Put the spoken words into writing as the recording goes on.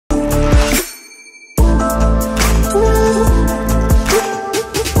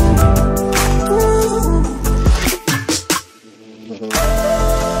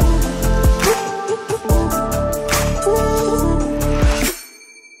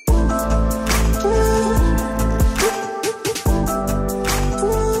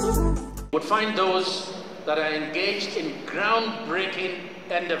find those that are engaged in groundbreaking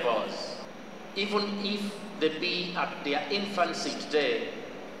endeavors, even if they be at their infancy today,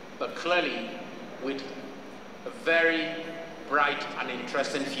 but clearly with a very bright and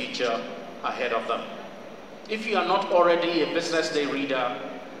interesting future ahead of them. If you are not already a BusinessDay reader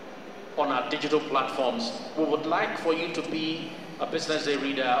on our digital platforms, we would like for you to be a BusinessDay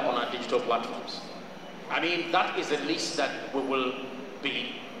reader on our digital platforms. I mean, that is a list that we will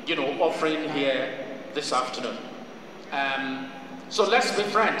be, offering here this afternoon. So let's be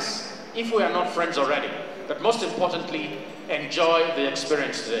friends, if we are not friends already. But most importantly, enjoy the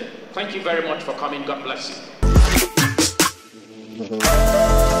experience today. Thank you very much for coming. God bless you.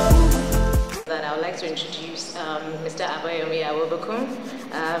 That I would like to introduce Mr. Abayomi Awobokun.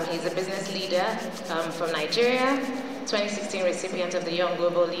 He's a business leader from Nigeria, 2016 recipient of the Young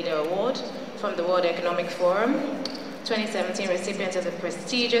Global Leader Award from the World Economic Forum, 2017 recipient of the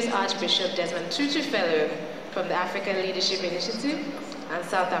prestigious Archbishop Desmond Tutu Fellow from the African Leadership Initiative and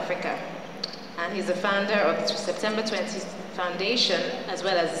South Africa. And he's the founder of the September 20 Foundation, as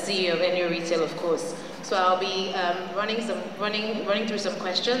well as CEO of NU Retail, of course. So I'll be running through some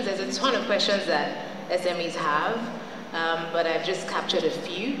questions. There's a ton of questions that SMEs have, but I've just captured a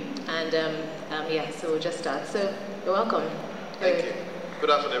few. And yeah, so we'll just start. So you're welcome. Thank you.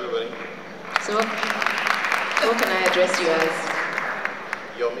 Good afternoon, everybody. So what can I address you as?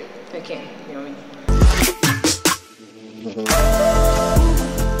 Yomi. Okay, Yomi.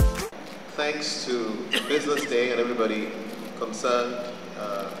 Thanks to BusinessDay and everybody concerned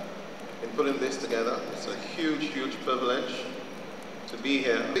in putting this together. It's a huge, huge privilege to be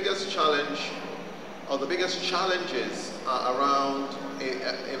here. The biggest challenge, or the biggest challenges, are around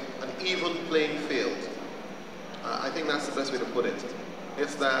an even playing field. I think that's the best way to put it.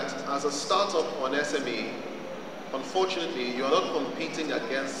 It's that as a startup or an SME, unfortunately, you're not competing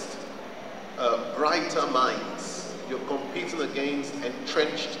against brighter minds. You're competing against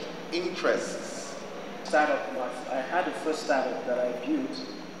entrenched interests. Startup, I had the first startup that I built,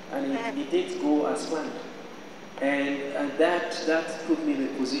 and it did go as planned. And that put me in a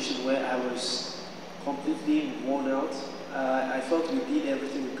position where I was completely worn out. I felt we did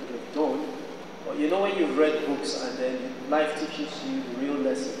everything we could have done. But you know when you've read books and then life teaches you the real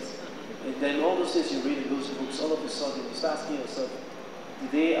lessons, and then all those things you read in those books, all of a sudden you start asking yourself,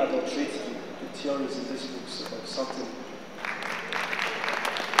 did they adulterate the theories in these books about something?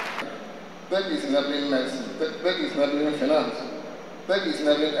 Tech is enabling medicine, tech is enabling finance, tech is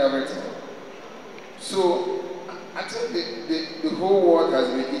enabling everything. So I think the whole world has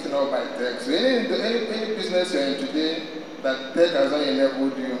been eaten up by tech. So any business you're in today that tech has not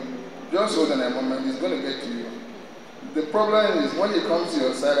enabled you, just hold on a moment, it's going to get to you. The problem is when it comes to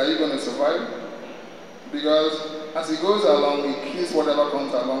your side, are you going to survive? Because as it goes along, it kills whatever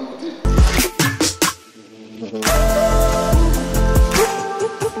comes along with it.